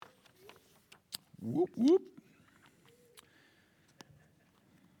Whoop, whoop.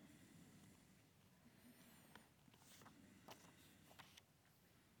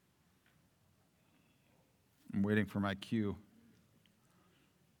 I'm waiting for my cue.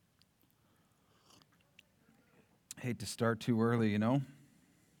 Hate to start too early, you know.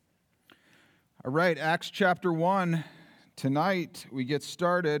 All right, Acts chapter 1. Tonight we get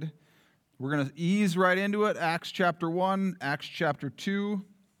started. We're going to ease right into it. Acts chapter 1, Acts chapter 2,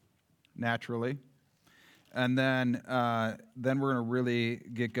 naturally. And then we're going to really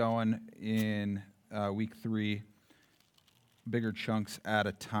get going in week 3, bigger chunks at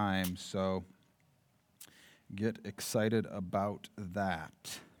a time. So get excited about that.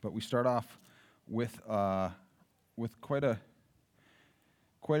 But we start off with quite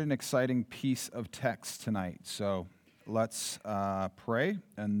an exciting piece of text tonight. So let's pray,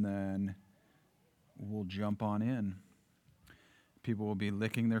 and then we'll jump on in. People will be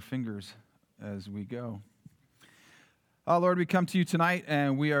licking their fingers as we go. Lord, we come to you tonight,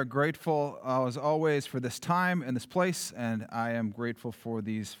 and we are grateful, as always, for this time and this place, and I am grateful for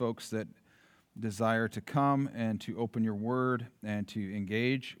these folks that desire to come and to open your word and to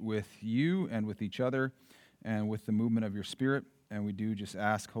engage with you and with each other and with the movement of your Spirit. And we do just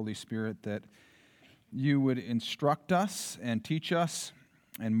ask, Holy Spirit, that you would instruct us and teach us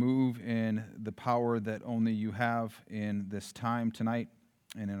and move in the power that only you have in this time tonight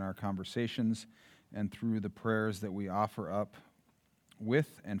and in our conversations and through the prayers that we offer up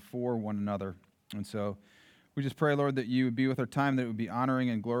with and for one another. And so we just pray, Lord, that you would be with our time, that it would be honoring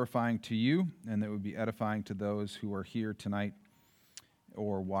and glorifying to you, and that it would be edifying to those who are here tonight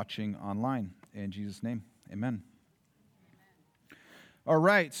or watching online. In Jesus' name, amen. All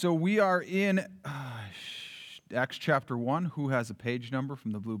right, so we are in Acts chapter 1. Who has a page number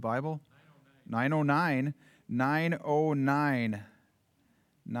from the Blue Bible? 909. 909.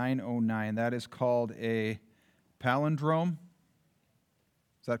 909. That is called a palindrome.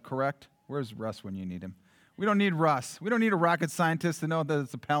 Is that correct? Where's Russ when you need him? We don't need Russ. We don't need a rocket scientist to know that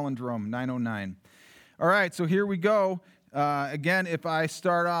it's a palindrome. 909. All right, so here we go. Again, if I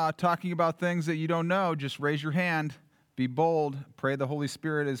start talking about things that you don't know, just raise your hand. Be bold. Pray the Holy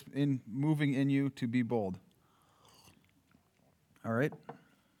Spirit is moving in you to be bold. All right.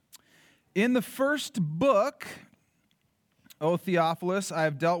 In the first book, O Theophilus, I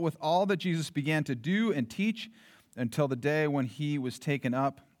have dealt with all that Jesus began to do and teach until the day when he was taken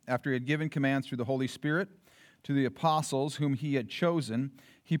up, after he had given commands through the Holy Spirit to the apostles whom he had chosen.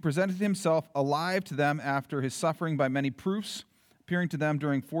 He presented himself alive to them after his suffering by many proofs, appearing to them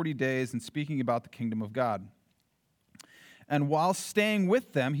during 40 days and speaking about the kingdom of God. And while staying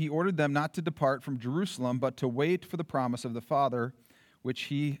with them, he ordered them not to depart from Jerusalem, but to wait for the promise of the Father, which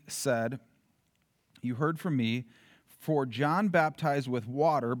he said, "You heard from me, for John baptized with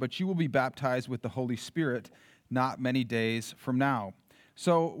water, but you will be baptized with the Holy Spirit not many days from now."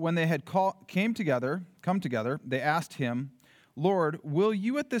 So when they had come together, they asked him, "Lord, will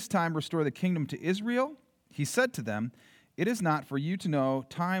you at this time restore the kingdom to Israel?" He said to them, "It is not for you to know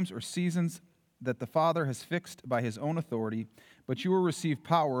times or seasons that the Father has fixed by his own authority, but you will receive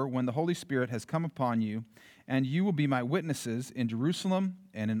power when the Holy Spirit has come upon you, and you will be my witnesses in Jerusalem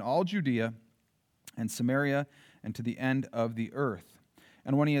and in all Judea and Samaria and to the end of the earth."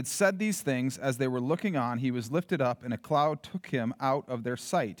 And when he had said these things, as they were looking on, he was lifted up, and a cloud took him out of their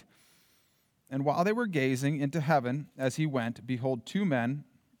sight. And while they were gazing into heaven as he went, behold, 2 men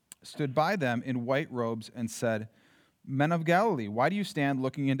stood by them in white robes and said, "Men of Galilee, why do you stand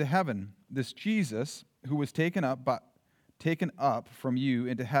looking into heaven? This Jesus, who was taken up from you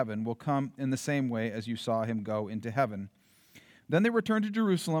into heaven, will come in the same way as you saw him go into heaven." Then they returned to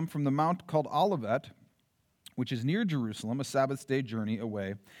Jerusalem from the mount called Olivet, which is near Jerusalem, a Sabbath day journey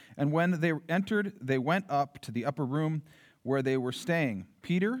away. And when they entered, they went up to the upper room where they were staying.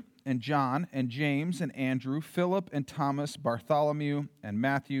 Peter and John and James and Andrew, Philip and Thomas, Bartholomew and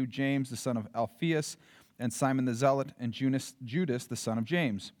Matthew, James the son of Alphaeus, and Simon the Zealot, and Judas the son of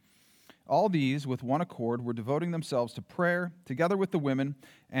James. All these, with one accord, were devoting themselves to prayer, together with the women,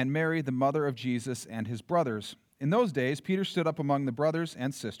 and Mary, the mother of Jesus, and his brothers. In those days, Peter stood up among the brothers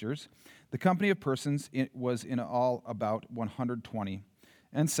and sisters. The company of persons was in all about 120,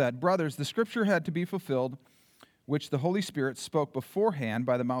 and said, "Brothers, the scripture had to be fulfilled, which the Holy Spirit spoke beforehand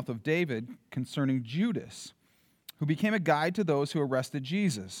by the mouth of David concerning Judas, who became a guide to those who arrested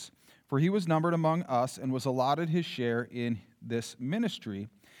Jesus. For he was numbered among us and was allotted his share in this ministry.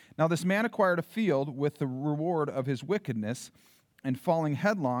 Now this man acquired a field with the reward of his wickedness, and falling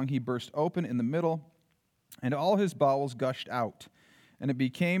headlong, he burst open in the middle, and all his bowels gushed out. And it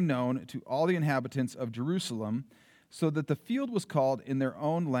became known to all the inhabitants of Jerusalem so that the field was called in their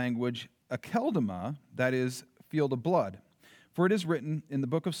own language Akeldama, that is, field of blood. For it is written in the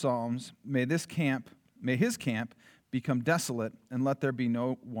book of Psalms, may his camp become desolate, and let there be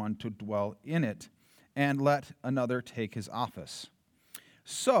no one to dwell in it, and let another take his office.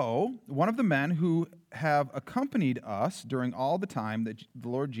 So, one of the men who have accompanied us during all the time that the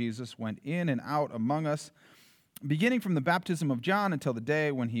Lord Jesus went in and out among us, beginning from the baptism of John until the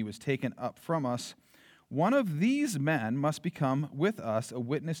day when he was taken up from us, one of these men must become with us a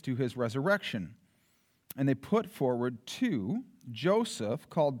witness to his resurrection. And they put forward two, Joseph,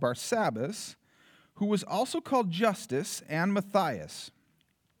 called Barsabbas, who was also called Justus, and Matthias.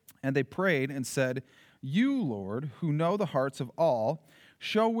 And they prayed and said, you, Lord, who know the hearts of all,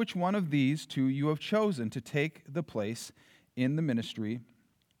 show which one of these two you have chosen to take the place in the ministry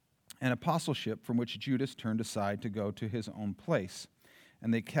and apostleship from which Judas turned aside to go to his own place.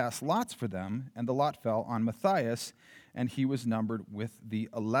 And they cast lots for them, and the lot fell on Matthias, and he was numbered with the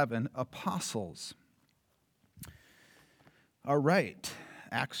 11 apostles. All right,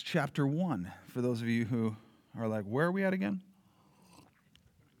 Acts chapter 1, for those of you who are like, where are we at again?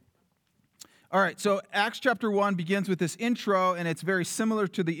 All right, so Acts chapter 1 begins with this intro, and it's very similar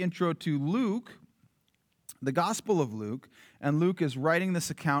to the intro to Luke, the Gospel of Luke, and Luke is writing this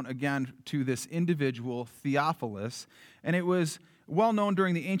account again to this individual, Theophilus, and it was well known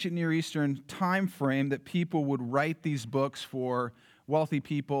during the ancient Near Eastern time frame that people would write these books for wealthy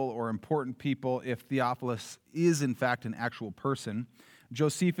people or important people if Theophilus is in fact an actual person.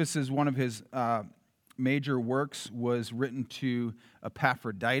 Josephus is one of his major works was written to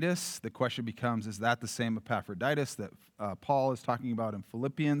Epaphroditus. The question becomes, is that the same Epaphroditus that Paul is talking about in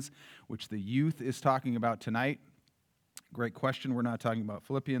Philippians, which the youth is talking about tonight? Great question. We're not talking about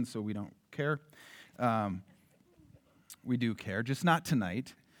Philippians, so we don't care. We do care, just not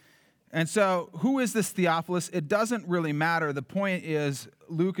tonight. And so, who is this Theophilus? It doesn't really matter. The point is,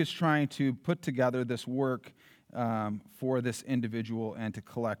 Luke is trying to put together this work for this individual and to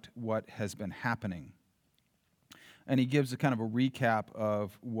collect what has been happening. And he gives a kind of a recap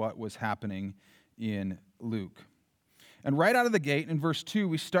of what was happening in Luke. And right out of the gate, in verse 2,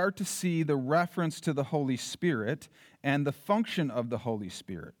 we start to see the reference to the Holy Spirit and the function of the Holy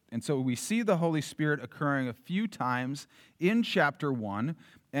Spirit. And so we see the Holy Spirit occurring a few times in chapter 1,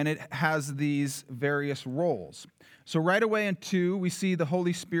 and it has these various roles. So right away in 2, we see the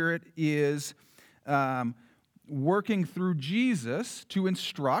Holy Spirit is working through Jesus to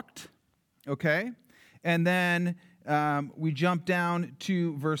instruct, okay? And then we jump down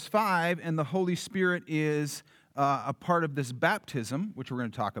to verse 5, and the Holy Spirit is a part of this baptism, which we're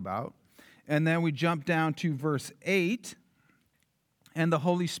going to talk about. And then we jump down to verse 8, and the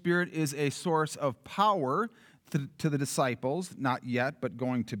Holy Spirit is a source of power to the disciples, not yet, but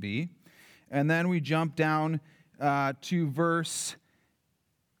going to be. And then we jump down to verse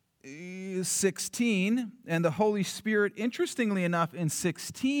 16, and the Holy Spirit, interestingly enough, in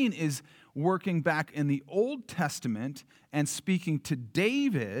 16 is working back in the Old Testament and speaking to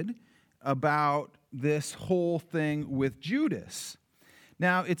David about this whole thing with Judas.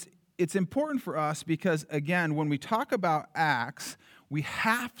 Now, it's important for us because, again, when we talk about Acts, we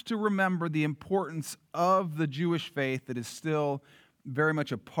have to remember the importance of the Jewish faith that is still very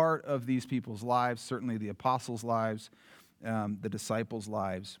much a part of these people's lives, certainly the apostles' lives, the disciples'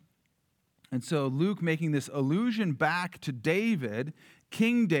 lives. And so Luke making this allusion back to David,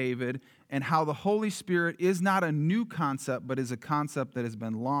 King David, and how the Holy Spirit is not a new concept, but is a concept that has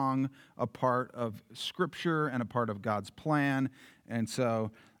been long a part of Scripture and a part of God's plan. And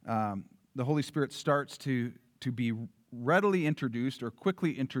so the Holy Spirit starts to be readily introduced or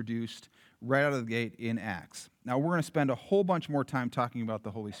quickly introduced right out of the gate in Acts. Now, we're going to spend a whole bunch more time talking about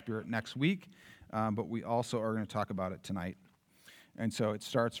the Holy Spirit next week, but we also are going to talk about it tonight. And so it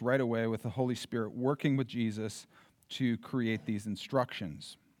starts right away with the Holy Spirit working with Jesus to create these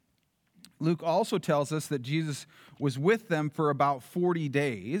instructions. Luke also tells us that Jesus was with them for about 40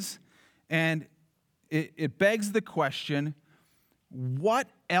 days, and it begs the question, what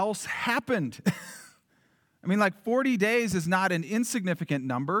else happened? I mean, like 40 days is not an insignificant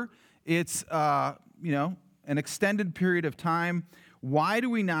number. It's, an extended period of time. Why do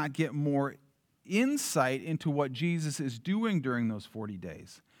we not get more insight into what Jesus is doing during those 40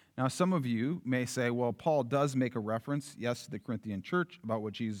 days? Now, some of you may say, well, Paul does make a reference, yes, to the Corinthian church about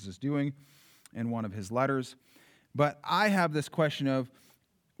what Jesus is doing in one of his letters. But I have this question of,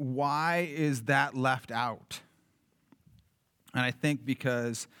 why is that left out? And I think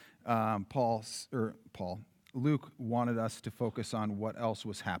because Luke wanted us to focus on what else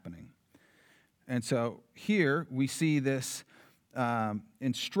was happening. And so here we see this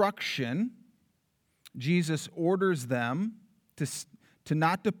instruction Jesus orders them to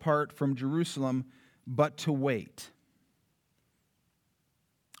not depart from Jerusalem, but to wait.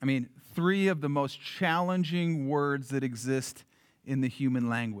 I mean, three of the most challenging words that exist in the human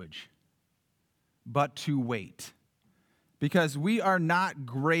language. But to wait. Because we are not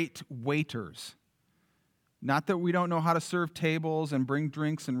great waiters. Not that we don't know how to serve tables and bring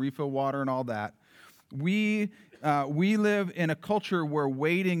drinks and refill water and all that. We live in a culture where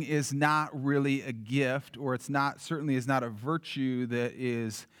waiting is not really a gift, or certainly is not a virtue that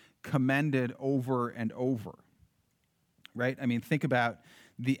is commended over and over. Right? I mean, think about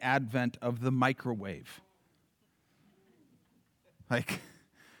the advent of the microwave. Like,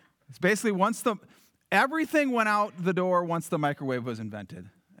 it's basically everything went out the door once the microwave was invented.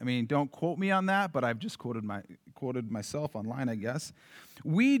 I mean, don't quote me on that, but I've just quoted myself online, I guess.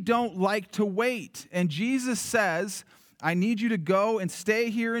 We don't like to wait. And Jesus says, I need you to go and stay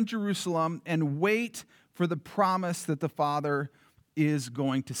here in Jerusalem and wait for the promise that the Father is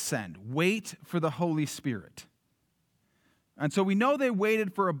going to send. Wait for the Holy Spirit. And so we know they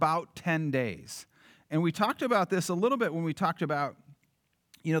waited for about 10 days. And we talked about this a little bit when we talked about,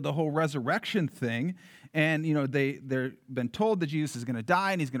 the whole resurrection thing. And, they've been told that Jesus is going to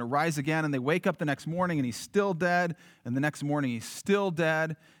die and he's going to rise again. And they wake up the next morning and he's still dead. And the next morning he's still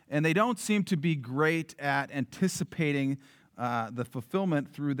dead. And they don't seem to be great at anticipating the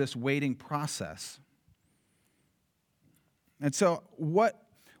fulfillment through this waiting process. And so what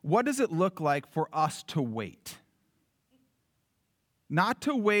does it look like for us to wait? Not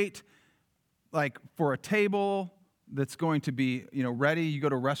to wait like for a table that's going to be, ready. You go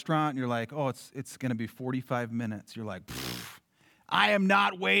to a restaurant and you're like, oh, it's going to be 45 minutes. You're like, I am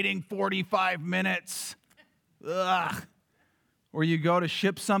not waiting 45 minutes. Ugh. Or you go to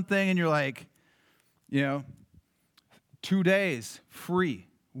ship something and you're like, 2 days, free.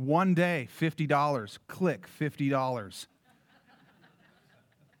 1 day, $50. Click, $50.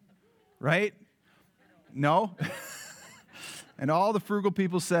 Right? No? And all the frugal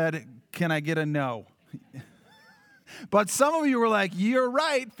people said, can I get a no? But some of you were like, you're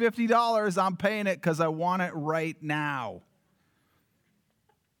right, $50, I'm paying it because I want it right now.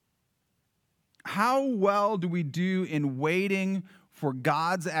 How well do we do in waiting for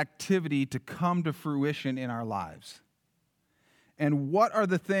God's activity to come to fruition in our lives? And what are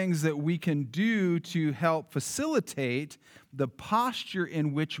the things that we can do to help facilitate the posture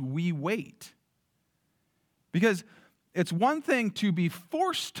in which we wait? Because it's one thing to be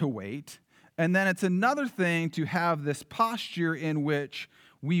forced to wait, and then it's another thing to have this posture in which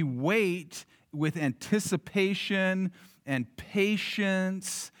we wait with anticipation and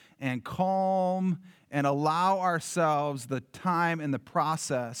patience and calm and allow ourselves the time and the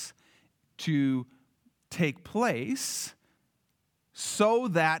process to take place so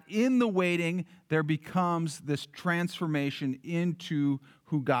that in the waiting there becomes this transformation into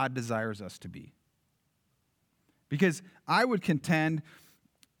who God desires us to be. Because I would contend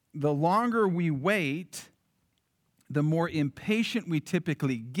the longer we wait, the more impatient we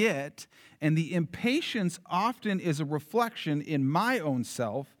typically get, and the impatience often is a reflection in my own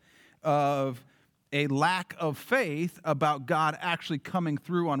self of a lack of faith about God actually coming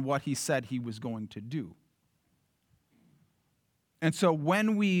through on what he said he was going to do. And so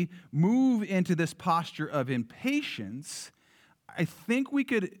when we move into this posture of impatience, I think we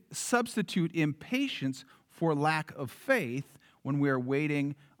could substitute impatience for lack of faith when we are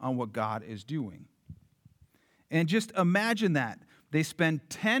waiting on what God is doing. And just imagine that. They spend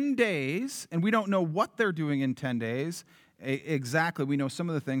 10 days, and we don't know what they're doing in 10 days exactly. We know some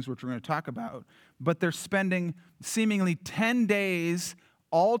of the things which we're going to talk about, but they're spending seemingly 10 days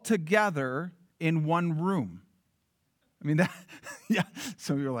all together in one room. I mean, that, yeah.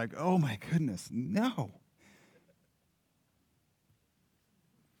 So you're like, oh my goodness, no.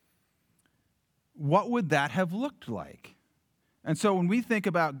 What would that have looked like? And so when we think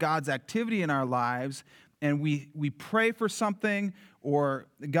about God's activity in our lives and we pray for something, or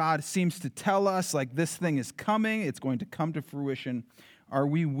God seems to tell us like this thing is coming, it's going to come to fruition, are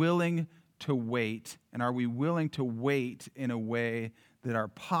we willing to wait? And are we willing to wait in a way that our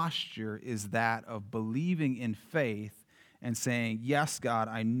posture is that of believing in faith and saying, yes, God,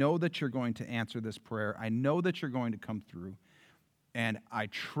 I know that you're going to answer this prayer. I know that you're going to come through, and I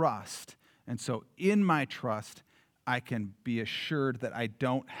trust. And so in my trust, I can be assured that I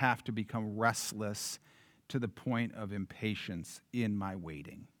don't have to become restless to the point of impatience in my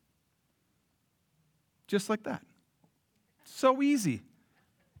waiting. Just like that. So easy.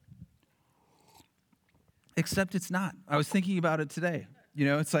 Except it's not. I was thinking about it today.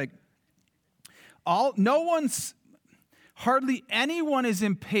 It's like hardly anyone is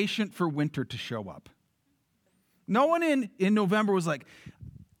impatient for winter to show up. No one in November was like,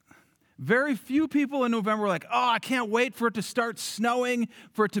 very few people in November were like, oh, I can't wait for it to start snowing,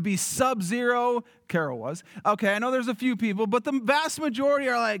 for it to be sub-zero. Carol was. Okay, I know there's a few people, but the vast majority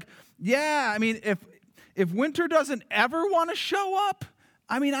are like, yeah, I mean, if winter doesn't ever want to show up,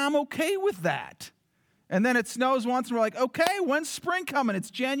 I mean, I'm okay with that. And then it snows once, and we're like, okay, when's spring coming?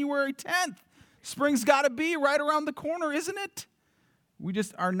 It's January 10th. Spring's got to be right around the corner, isn't it? We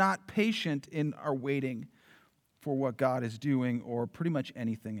just are not patient in our waiting for what God is doing or pretty much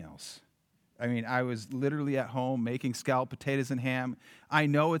anything else. I mean, I was literally at home making scalloped potatoes and ham. I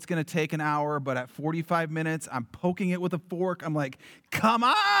know it's going to take an hour, but at 45 minutes, I'm poking it with a fork. I'm like, come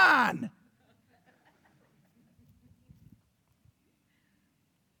on!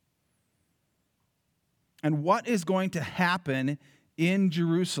 And what is going to happen in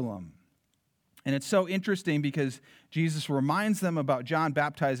Jerusalem? And it's so interesting because Jesus reminds them about John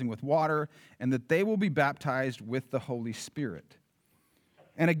baptizing with water and that they will be baptized with the Holy Spirit.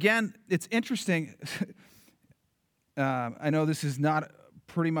 And again, it's interesting. I know this is not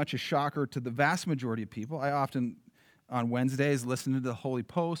pretty much a shocker to the vast majority of people. I often, on Wednesdays, listen to the Holy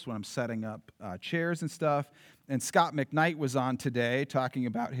Post when I'm setting up chairs and stuff. And Scott McKnight was on today talking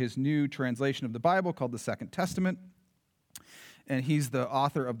about his new translation of the Bible called the Second Testament. And he's the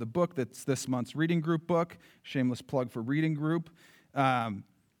author of the book that's this month's reading group book, shameless plug for reading group. And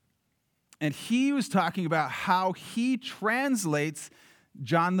he was talking about how he translates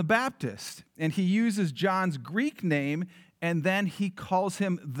John the Baptist. And he uses John's Greek name, and then he calls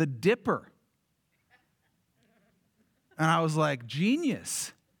him the Dipper. And I was like,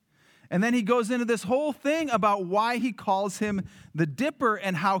 genius. And then he goes into this whole thing about why he calls him the Dipper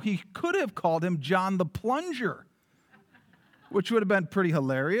and how he could have called him John the Plunger, which would have been pretty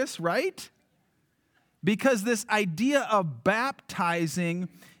hilarious, right? Because this idea of baptizing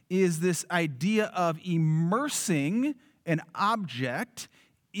is this idea of immersing an object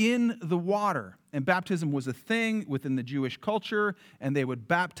in the water. And baptism was a thing within the Jewish culture, and they would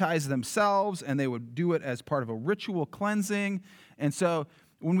baptize themselves, and they would do it as part of a ritual cleansing. And so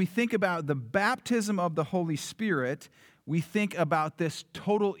when we think about the baptism of the Holy Spirit, we think about this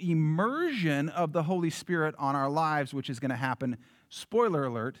total immersion of the Holy Spirit on our lives, which is going to happen, spoiler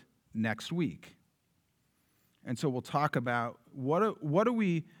alert, next week. And so we'll talk about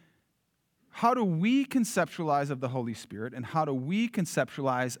how do we conceptualize of the Holy Spirit, and how do we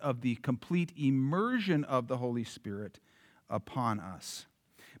conceptualize of the complete immersion of the Holy Spirit upon us?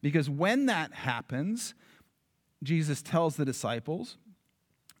 Because when that happens, Jesus tells the disciples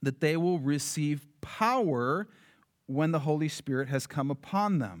that they will receive power when the Holy Spirit has come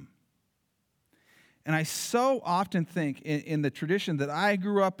upon them. And I so often think in the tradition that I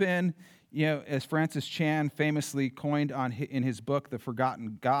grew up in, as Francis Chan famously coined in his book, The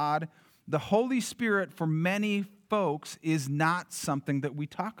Forgotten God, the Holy Spirit for many folks is not something that we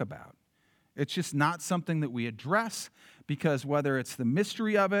talk about. It's just not something that we address, because whether it's the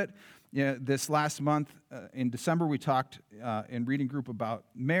mystery of it, this last month in December, we talked in reading group about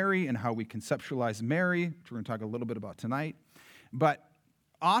Mary and how we conceptualize Mary, which we're going to talk a little bit about tonight. But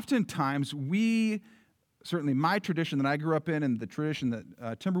oftentimes certainly my tradition that I grew up in and the tradition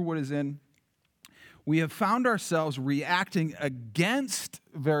that Timberwood is in, we have found ourselves reacting against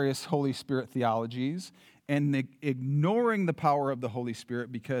various Holy Spirit theologies and ignoring the power of the Holy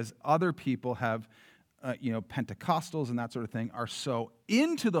Spirit because other people have, Pentecostals and that sort of thing are so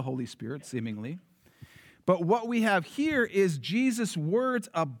into the Holy Spirit, seemingly. But what we have here is Jesus' words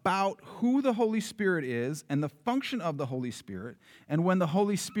about who the Holy Spirit is and the function of the Holy Spirit. And when the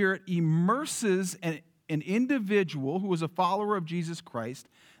Holy Spirit immerses an individual who is a follower of Jesus Christ,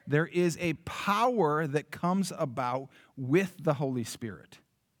 there is a power that comes about with the Holy Spirit.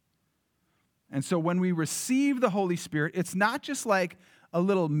 And so when we receive the Holy Spirit, it's not just like a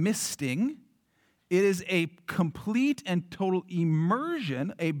little misting. It is a complete and total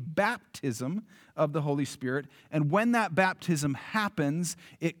immersion, a baptism of the Holy Spirit. And when that baptism happens,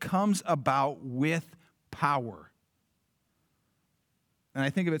 it comes about with power. And I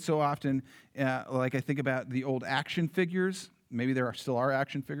think of it so often, like I think about the old action figures. Maybe there still are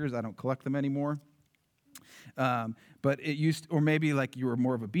action figures. I don't collect them anymore. But it used, or maybe like you were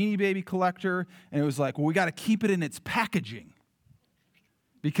more of a Beanie Baby collector, and it was like, well, we got to keep it in its packaging.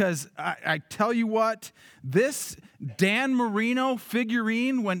 Because I tell you what, this Dan Marino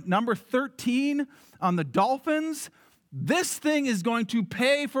figurine went number 13 on the Dolphins. This thing is going to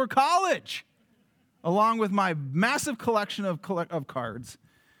pay for college, along with my massive collection of cards.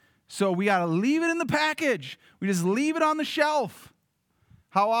 So we got to leave it in the package. We just leave it on the shelf.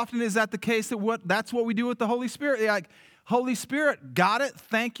 How often is that the case? That's what we do with the Holy Spirit. They're like, Holy Spirit, got it,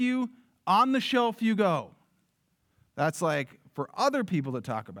 thank you, on the shelf you go. That's like for other people to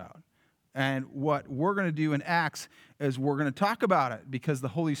talk about. And what we're going to do in Acts is we're going to talk about it because the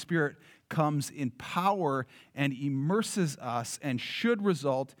Holy Spirit comes in power and immerses us and should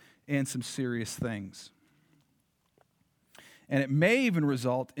result in some serious things. And it may even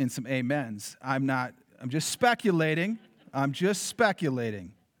result in some amens. I'm just speculating.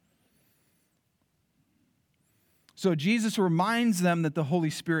 So Jesus reminds them that the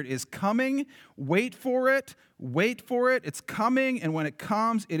Holy Spirit is coming. Wait for it. It's coming. And when it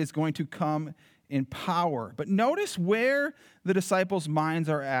comes, it is going to come in power. But notice where the disciples' minds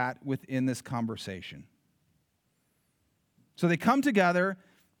are at within this conversation. So they come together.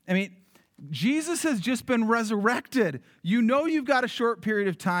 Jesus has just been resurrected. You know you've got a short period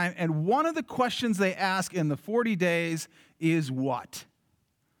of time. And one of the questions they ask in the 40 days is what?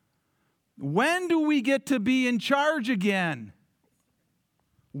 When do we get to be in charge again?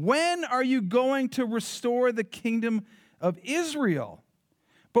 When are you going to restore the kingdom of Israel?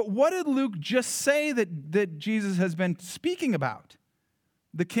 But what did Luke just say that Jesus has been speaking about?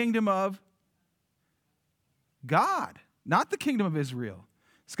 The kingdom of God, not the kingdom of Israel.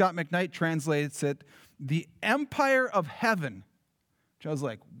 Scott McKnight translates it, the empire of heaven, which I was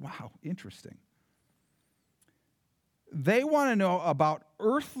like, wow, interesting. They want to know about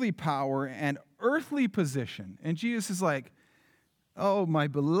earthly power and earthly position. And Jesus is like, oh, my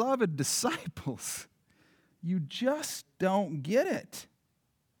beloved disciples, you just don't get it.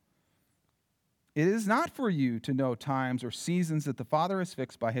 It is not for you to know times or seasons that the Father has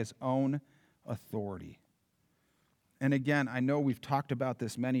fixed by his own authority. And again, I know we've talked about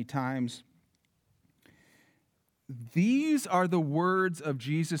this many times. These are the words of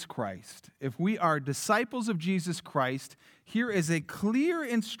Jesus Christ. If we are disciples of Jesus Christ, here is a clear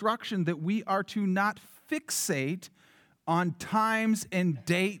instruction that we are to not fixate on times and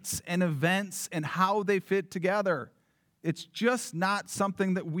dates and events and how they fit together. It's just not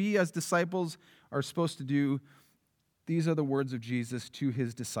something that we as disciples are supposed to do. These are the words of Jesus to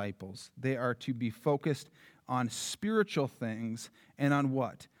his disciples. They are to be focused on spiritual things and on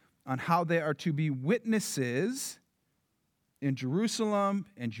what? On how they are to be witnesses in Jerusalem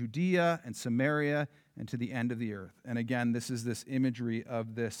and Judea and Samaria and to the end of the earth. And again, this is this imagery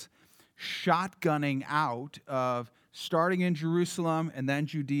of this shotgunning out of starting in Jerusalem and then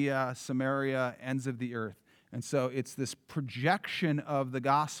Judea, Samaria, ends of the earth. And so it's this projection of the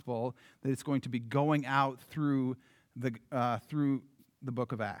gospel that it's going to be going out through the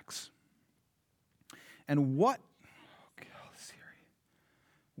book of Acts. And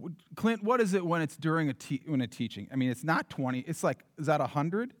Clint, what is it when it's during a teaching? It's not 20. It's like, is that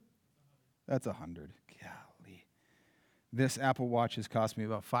 100? That's 100. Golly. This Apple Watch has cost me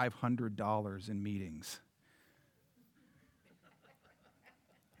about $500 in meetings.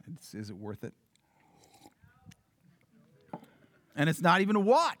 Is it worth it? And it's not even a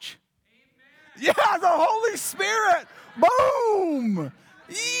watch. Amen. Yeah, the Holy Spirit. Boom.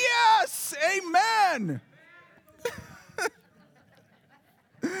 Yes. Amen.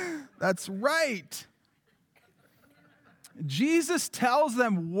 That's right. Jesus tells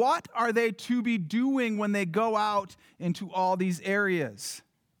them what are they to be doing when they go out into all these areas.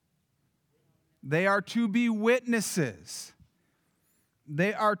 They are to be witnesses.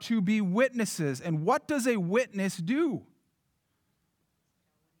 They are to be witnesses. And what does a witness do?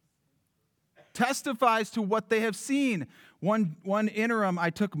 Testifies to what they have seen. One interim,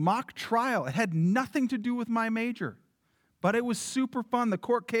 I took mock trial. It had nothing to do with my major, but it was super fun. The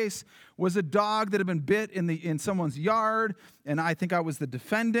court case was a dog that had been bit in someone's yard, and I think I was the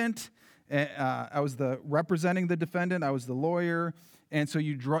defendant. I was representing the defendant. I was the lawyer. And so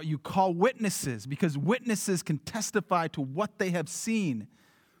you call witnesses because witnesses can testify to what they have seen.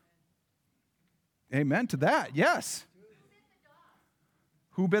 Amen to that. Yes.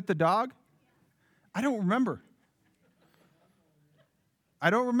 Who bit the dog? I don't remember.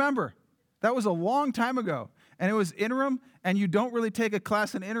 That was a long time ago. And it was interim, and you don't really take a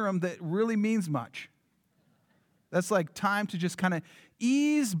class in interim that really means much. That's like time to just kind of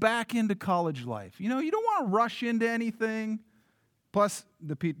ease back into college life. You don't want to rush into anything. Plus,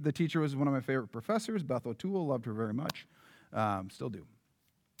 the teacher was one of my favorite professors, Beth O'Toole. Loved her very much. Still do.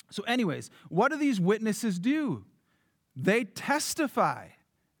 So anyways, what do these witnesses do? They testify.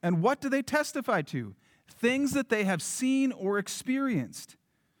 And what do they testify to? Things that they have seen or experienced.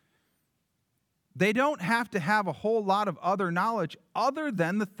 They don't have to have a whole lot of other knowledge other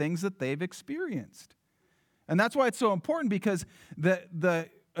than the things that they've experienced. And that's why it's so important, because the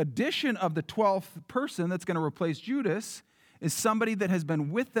addition of the 12th person that's going to replace Judas is somebody that has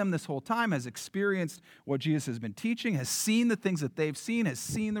been with them this whole time, has experienced what Jesus has been teaching, has seen the things that they've seen, has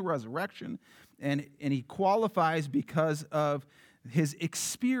seen the resurrection, and he qualifies because of his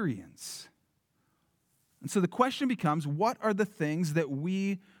experience. And so the question becomes, what are the things that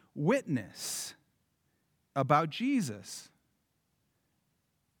we witness about Jesus?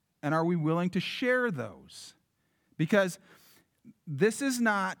 And are we willing to share those? Because this is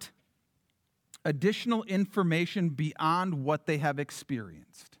not additional information beyond what they have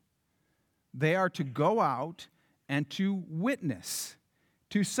experienced. They are to go out and to witness,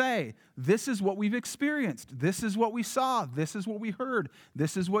 to say, this is what we've experienced, this is what we saw, this is what we heard,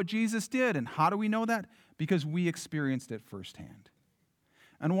 this is what Jesus did. And how do we know that? Because we experienced it firsthand.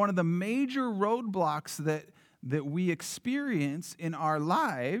 And one of the major roadblocks that we experience in our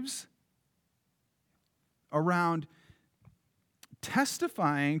lives around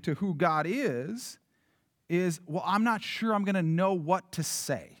testifying to who God is, well, I'm not sure I'm going to know what to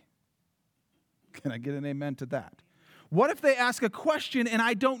say. Can I get an amen to that? What if they ask a question and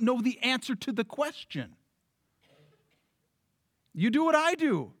I don't know the answer to the question? You do what I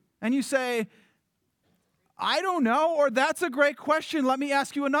do, and you say, I don't know, or that's a great question. Let me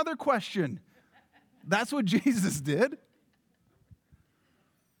ask you another question. That's what Jesus did.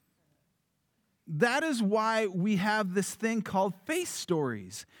 That is why we have this thing called faith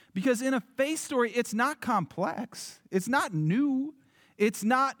stories. Because in a faith story, it's not complex. It's not new. It's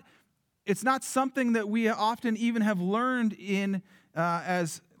not something that we often even have learned in,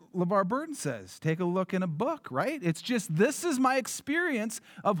 as LeVar Burton says, take a look in a book, right? It's just, this is my experience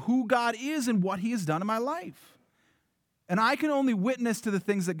of who God is and what he has done in my life. And I can only witness to the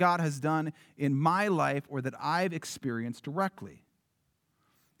things that God has done in my life or that I've experienced directly.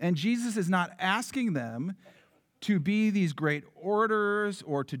 And Jesus is not asking them to be these great orators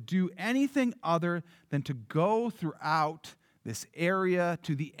or to do anything other than to go throughout this area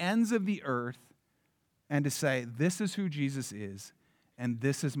to the ends of the earth and to say, this is who Jesus is, and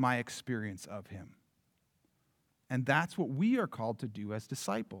this is my experience of him. And that's what we are called to do as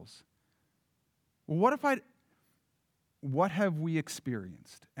disciples. Well, what have we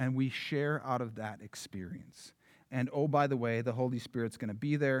experienced? And we share out of that experience. And oh, by the way, the Holy Spirit's going to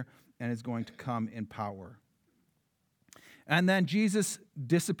be there and is going to come in power. And then Jesus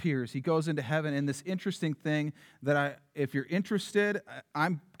disappears. He goes into heaven. And this interesting thing that if you're interested,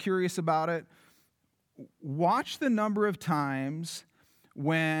 I'm curious about it. Watch the number of times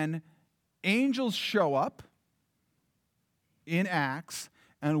when angels show up in Acts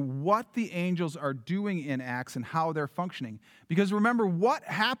and what the angels are doing in Acts and how they're functioning. Because remember what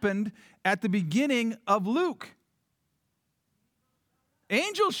happened at the beginning of Luke.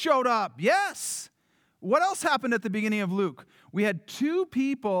 Angels showed up, yes. What else happened at the beginning of Luke? We had two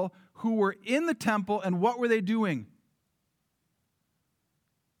people who were in the temple, and what were they doing?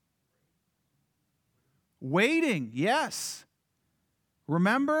 Waiting, yes.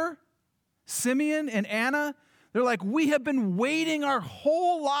 Remember? Simeon and Anna? They're like, we have been waiting our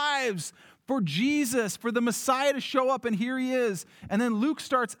whole lives for Jesus, for the Messiah to show up, and here he is. And then Luke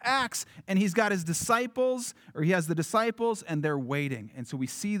starts Acts, and he's got his disciples, or he has the disciples, and they're waiting. And so we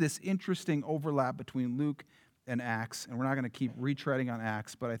see this interesting overlap between Luke and Acts, and we're not going to keep retreading on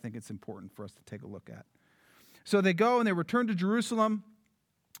Acts, but I think it's important for us to take a look at. So they go and they return to Jerusalem,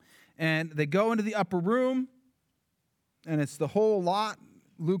 and they go into the upper room, and it's the whole lot.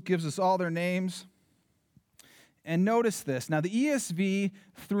 Luke gives us all their names. And notice this. Now, the ESV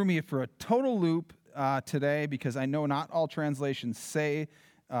threw me for a total loop today because I know not all translations say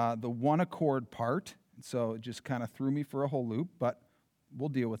the one accord part. So it just kind of threw me for a whole loop, but we'll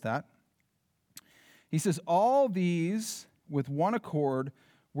deal with that. He says, all these with one accord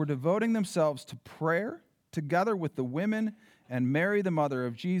were devoting themselves to prayer together with the women and Mary, the mother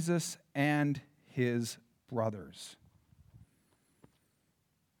of Jesus, and his brothers.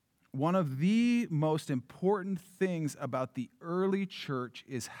 One of the most important things about the early church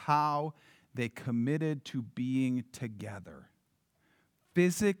is how they committed to being together,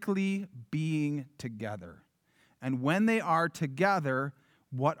 physically being together. And when they are together,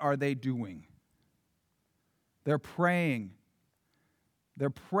 what are they doing? They're praying. They're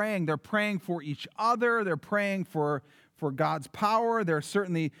praying. They're praying for each other. They're praying for God's power.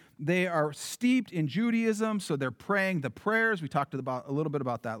 They are steeped in Judaism, so they're praying the prayers. We talked about a little bit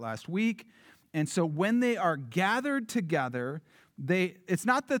about that last week. And so when they are gathered together, it's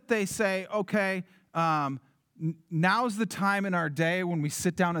not that they say, okay, now's the time in our day when we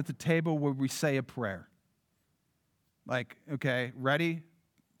sit down at the table where we say a prayer. Like, okay, ready?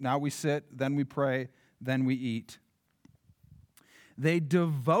 Now we sit, then we pray, then we eat. They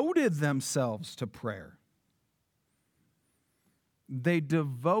devoted themselves to prayer. They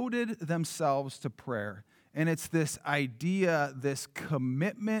devoted themselves to prayer. And it's this idea, this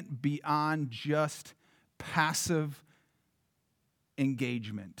commitment beyond just passive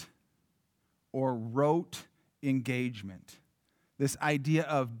engagement or rote engagement. This idea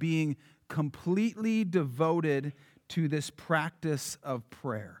of being completely devoted to this practice of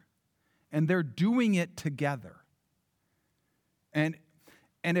prayer. And they're doing it together. And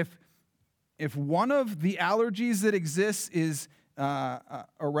if one of the allergies that exists is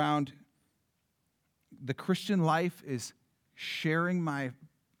around the Christian life is sharing my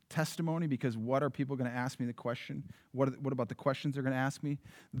testimony, because what are people going to ask me the question? What about the questions they're going to ask me?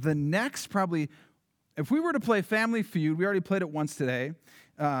 The next probably, if we were to play Family Feud, we already played it once today,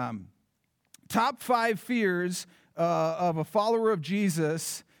 top 5 fears of a follower of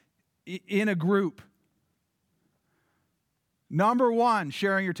Jesus in a group. Number 1,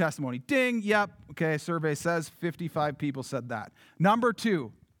 sharing your testimony. Ding, yep, okay, survey says 55 people said that. Number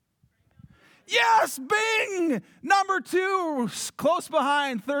 2, yes, bing! Number 2, close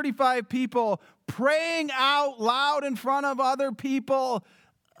behind, 35 people praying out loud in front of other people.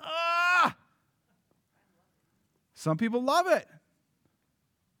 Some people love it.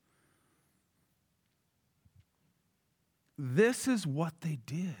 This is what they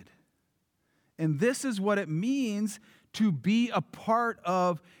did. And this is what it means to be a part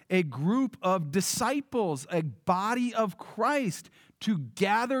of a group of disciples, a body of Christ, to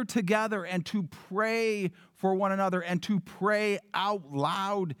gather together and to pray for one another and to pray out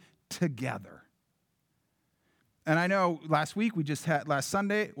loud together. And I know last week we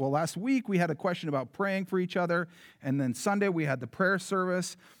had a question about praying for each other, and then Sunday we had the prayer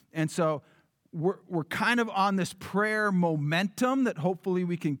service. And so we're kind of on this prayer momentum that hopefully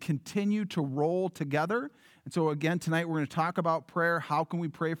we can continue to roll together. And so again, tonight we're going to talk about prayer. How can we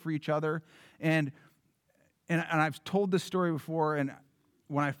pray for each other? And I've told this story before, and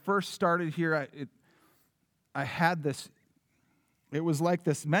when I first started here, I had this, it was like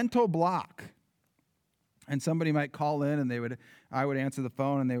this mental block. And somebody might call in, and I would answer the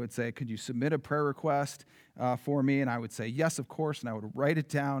phone, and they would say, could you submit a prayer request for me? And I would say, yes, of course. And I would write it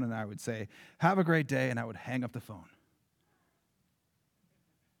down, and I would say, have a great day, and I would hang up the phone.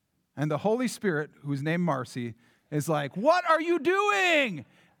 And the Holy Spirit, who's named Marcy, is like, what are you doing?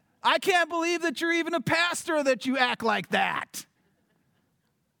 I can't believe that you're even a pastor that you act like that.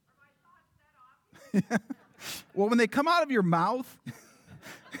 Well, when they come out of your mouth,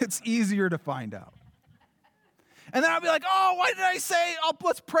 it's easier to find out. And then I'll be like, oh, why did I say,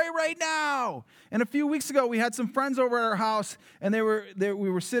 let's pray right now? And a few weeks ago, we had some friends over at our house, and we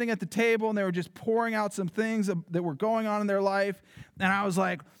were sitting at the table, and they were just pouring out some things that were going on in their life. And I was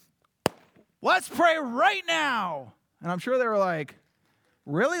like, let's pray right now. And I'm sure they were like,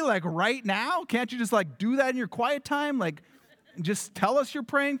 really? Like right now? Can't you just like do that in your quiet time? Like just tell us you're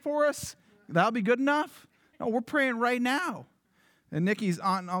praying for us? That'll be good enough? No, we're praying right now. And Nikki's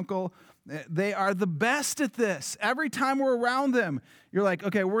aunt and uncle, they are the best at this. Every time we're around them, you're like,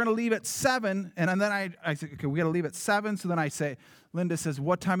 okay, we're going to leave at 7. And then I say, okay, we got to leave at 7. So then I say, Linda says,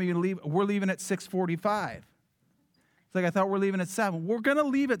 what time are you going to leave? We're leaving at 6:45. It's like, I thought we're leaving at 7. We're going to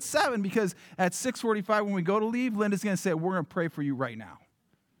leave at 7 because at 6:45 when we go to leave, Linda's going to say, we're going to pray for you right now.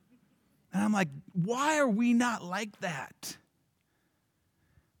 And I'm like, why are we not like that?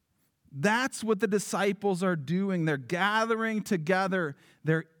 That's what the disciples are doing. They're gathering together.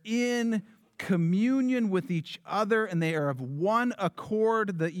 They're in communion with each other, and they are of one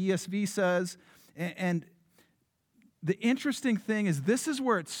accord, the ESV says. And the interesting thing is this is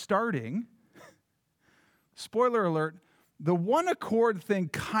where it's starting. Spoiler alert, the one accord thing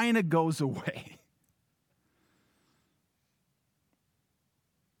kind of goes away.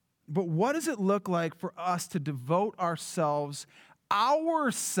 But what does it look like for us to devote ourselves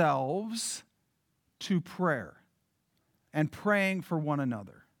to prayer and praying for one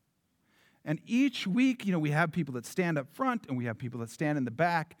another? And each week, we have people that stand up front and we have people that stand in the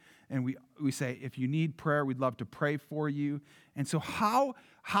back, and we say, if you need prayer, we'd love to pray for you. And so how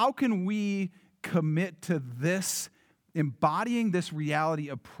can we commit to this, embodying this reality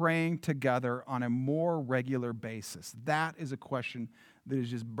of praying together on a more regular basis? That is a question that is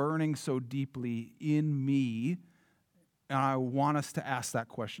just burning so deeply in me, and I want us to ask that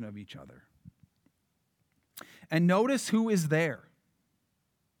question of each other. And notice who is there.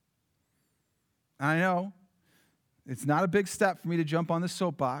 I know it's not a big step for me to jump on the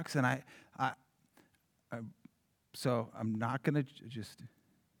soapbox, and so I'm not going to just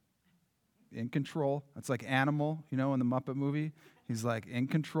in control. It's like Animal, in the Muppet movie. He's like in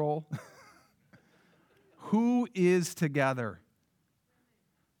control. Who is together?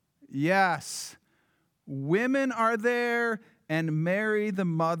 Yes. Women are there, and Mary, the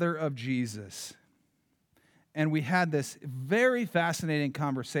mother of Jesus. And we had this very fascinating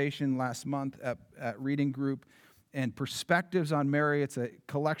conversation last month at Reading Group, and Perspectives on Mary. It's a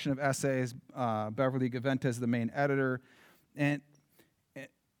collection of essays. Beverly Gaventa the main editor. And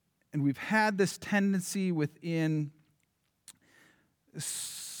we've had this tendency within,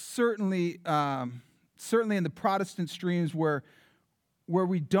 certainly in the Protestant streams, where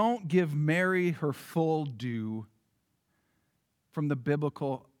we don't give Mary her full due from the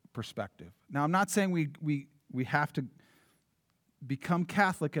biblical perspective. Now, I'm not saying we have to become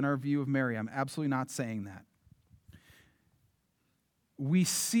Catholic in our view of Mary. I'm absolutely not saying that. We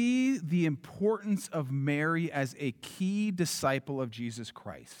see the importance of Mary as a key disciple of Jesus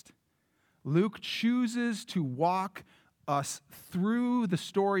Christ. Luke chooses to walk us through the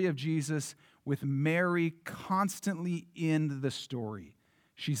story of Jesus with Mary constantly in the story.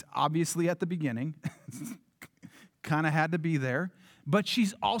 She's obviously at the beginning, kind of had to be there, but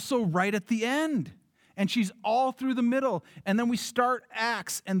she's also right at the end. And she's all through the middle. And then we start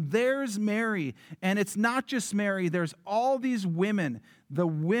Acts, and there's Mary. And it's not just Mary. There's all these women. The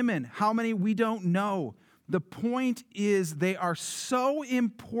women, how many we don't know. The point is they are so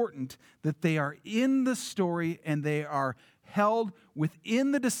important that they are in the story and they are held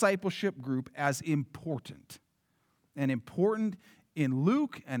within the discipleship group as important. And important in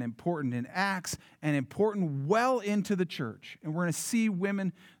Luke, and important in Acts, and important well into the church. And we're going to see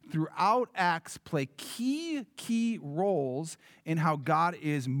women throughout Acts play key roles in how God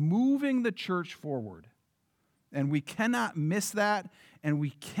is moving the church forward. And we cannot miss that, and we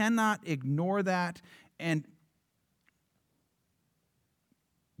cannot ignore that. And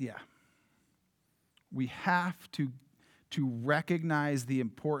yeah, we have to recognize the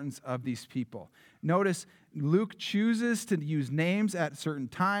importance of these people. Notice Luke chooses to use names at certain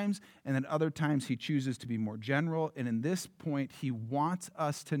times, and then other times he chooses to be more general. And in this point, he wants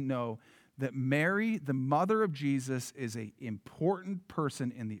us to know that Mary, the mother of Jesus, is an important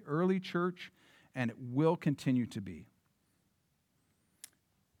person in the early church, and it will continue to be.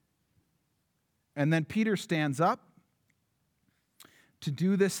 And then Peter stands up to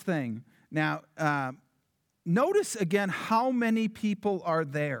do this thing. Now, notice again how many people are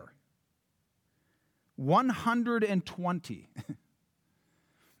there. 120.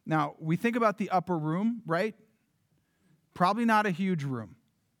 Now, we think about the upper room, right? Probably not a huge room.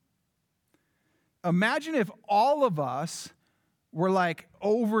 Imagine if all of us were like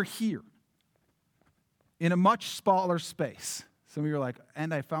over here in a much smaller space. Some of you are like,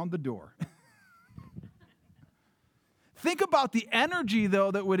 and I found the door. Think about the energy, though,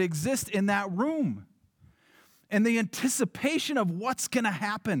 that would exist in that room and the anticipation of what's going to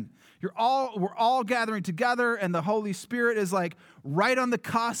happen. We're all gathering together, and the Holy Spirit is like right on the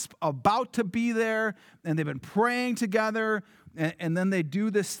cusp, about to be there, and they've been praying together, and then they do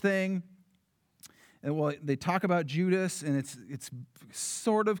this thing. And well, they talk about Judas, and it's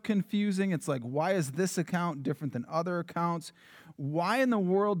sort of confusing. It's like, why is this account different than other accounts? Why in the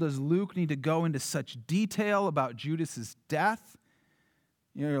world does Luke need to go into such detail about Judas's death?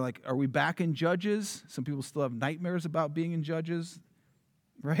 You know, you're like, are we back in Judges? Some people still have nightmares about being in Judges,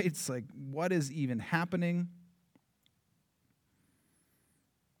 right? It's like, what is even happening?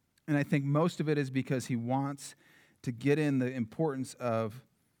 And I think most of it is because he wants to get in the importance of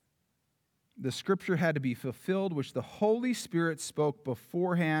the scripture had to be fulfilled, which the Holy Spirit spoke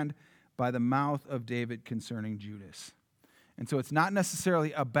beforehand by the mouth of David concerning Judas. And so it's not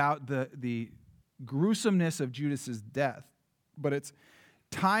necessarily about the gruesomeness of Judas's death, but it's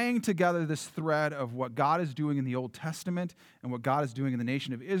tying together this thread of what God is doing in the Old Testament and what God is doing in the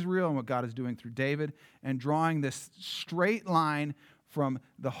nation of Israel and what God is doing through David, and drawing this straight line from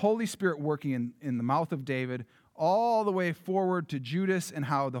the Holy Spirit working in the mouth of David all the way forward to Judas, and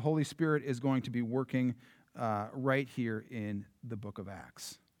how the Holy Spirit is going to be working right here in the book of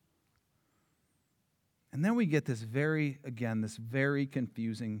Acts. And then we get this very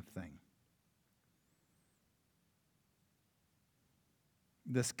confusing thing.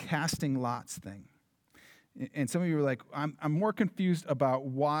 This casting lots thing. And some of you are like, I'm more confused about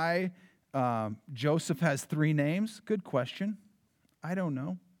why Joseph has 3 names. Good question. I don't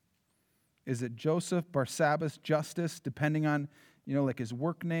know. Is it Joseph, Barsabbas, Justus, depending on, like his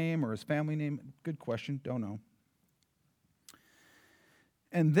work name or his family name? Good question. Don't know.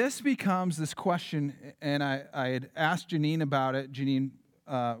 And this becomes this question, and I had asked Janine about it, Janine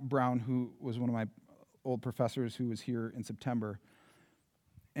Brown, who was one of my old professors who was here in September.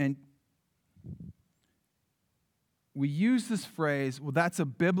 And we use this phrase, well, that's a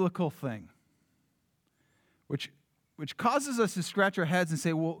biblical thing, which causes us to scratch our heads and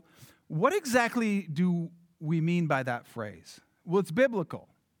say, well, what exactly do we mean by that phrase? Well, it's biblical.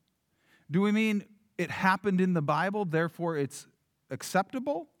 Do we mean it happened in the Bible, therefore it's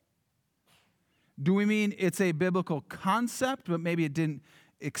acceptable? Do we mean it's a biblical concept, but maybe it didn't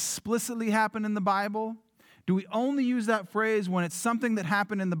explicitly happen in the Bible? Do we only use that phrase when it's something that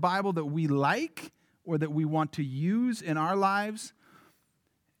happened in the Bible that we like or that we want to use in our lives?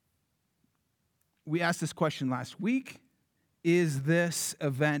 We asked this question last week. Is this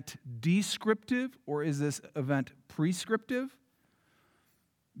event descriptive or is this event prescriptive?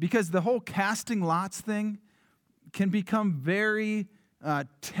 Because the whole casting lots thing can become very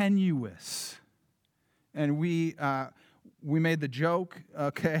tenuous. And we made the joke,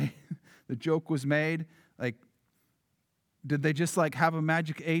 okay? The joke was made. Like, did they just like have a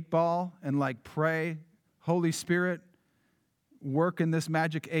magic 8-ball and like pray, Holy Spirit, work in this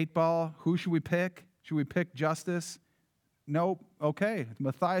magic 8-ball? Who should we pick? Should we pick Justice? Nope. Okay,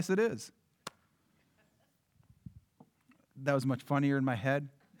 Matthias it is. That was much funnier in my head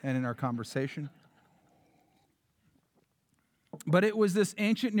and in our conversation. But it was this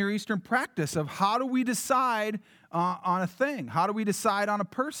ancient Near Eastern practice of how do we decide on a thing? How do we decide on a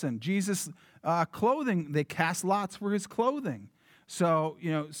person? Jesus' clothing, they cast lots for his clothing. So,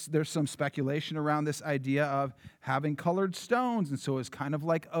 there's some speculation around this idea of having colored stones, and so it's kind of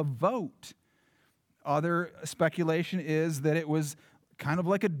like a vote. Other speculation is that it was kind of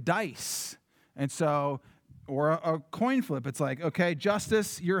like a dice. And so, or a coin flip. It's like, okay,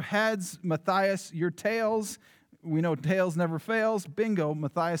 Justice, your heads, Matthias, your tails. We know tails never fails. Bingo,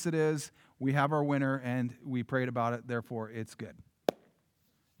 Matthias it is. We have our winner, and we prayed about it. Therefore, it's good.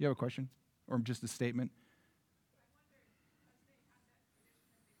 You have a question? Or just a statement?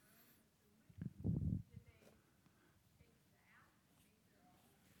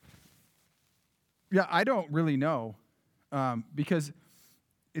 Yeah, I don't really know. Because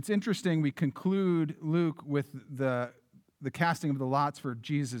it's interesting, we conclude Luke with the casting of the lots for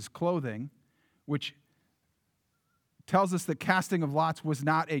Jesus' clothing, which tells us that casting of lots was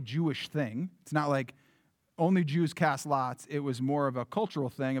not a Jewish thing. It's not like only Jews cast lots. It was more of a cultural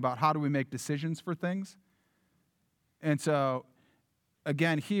thing about how do we make decisions for things. And so,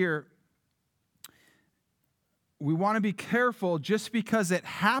 again, here, we want to be careful just because it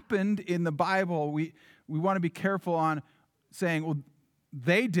happened in the Bible. We want to be careful on saying, well,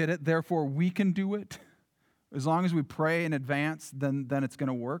 they did it, therefore we can do it. As long as we pray in advance, then it's going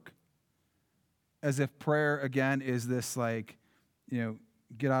to work. As if prayer, again, is this like,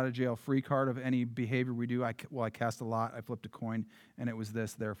 get out of jail free card of any behavior we do. I cast a lot, I flipped a coin, and it was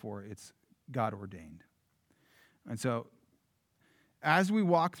this, therefore it's God ordained. And so as we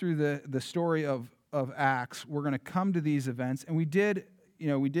walk through the story of Acts, we're going to come to these events, and we did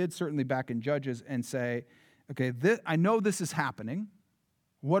certainly back in Judges and say, okay, I know this is happening.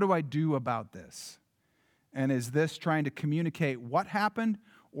 What do I do about this? And is this trying to communicate what happened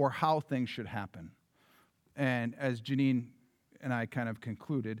or how things should happen? And as Janine and I kind of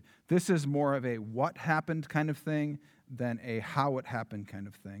concluded, this is more of a what happened kind of thing than a how it happened kind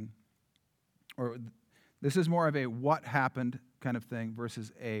of thing. Or this is more of a what happened kind of thing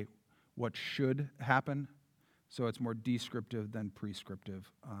versus a what should happen. So it's more descriptive than prescriptive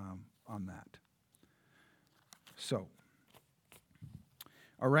on that. So,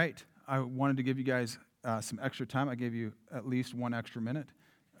 all right. I wanted to give you guys some extra time. I gave you at least 1 extra minute.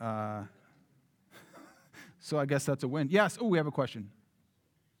 So I guess that's a win. Yes. Oh, we have a question.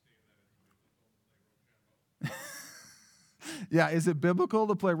 Yeah, is it biblical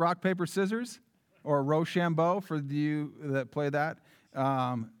to play rock, paper, scissors? Or Rochambeau for you that play that?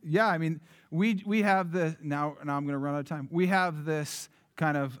 Yeah, I mean, we have the, now I'm going to run out of time. We have this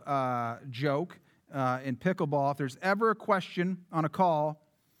kind of joke in pickleball. If there's ever a question on a call,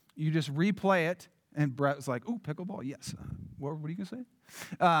 you just replay it. And Brett was like, ooh, pickleball, yes. What are you going to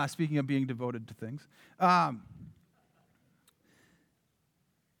say? Speaking of being devoted to things. And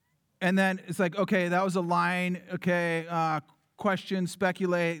then it's like, okay, that was a line. Okay, question,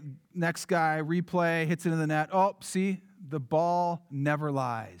 speculate, next guy, replay, hits it in the net. Oh, see, the ball never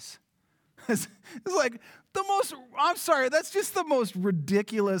lies. It's like the most, I'm sorry, that's just the most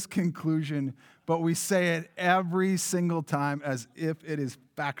ridiculous conclusion, but we say it every single time as if it is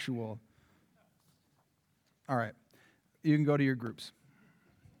factual. All right, you can go to your groups.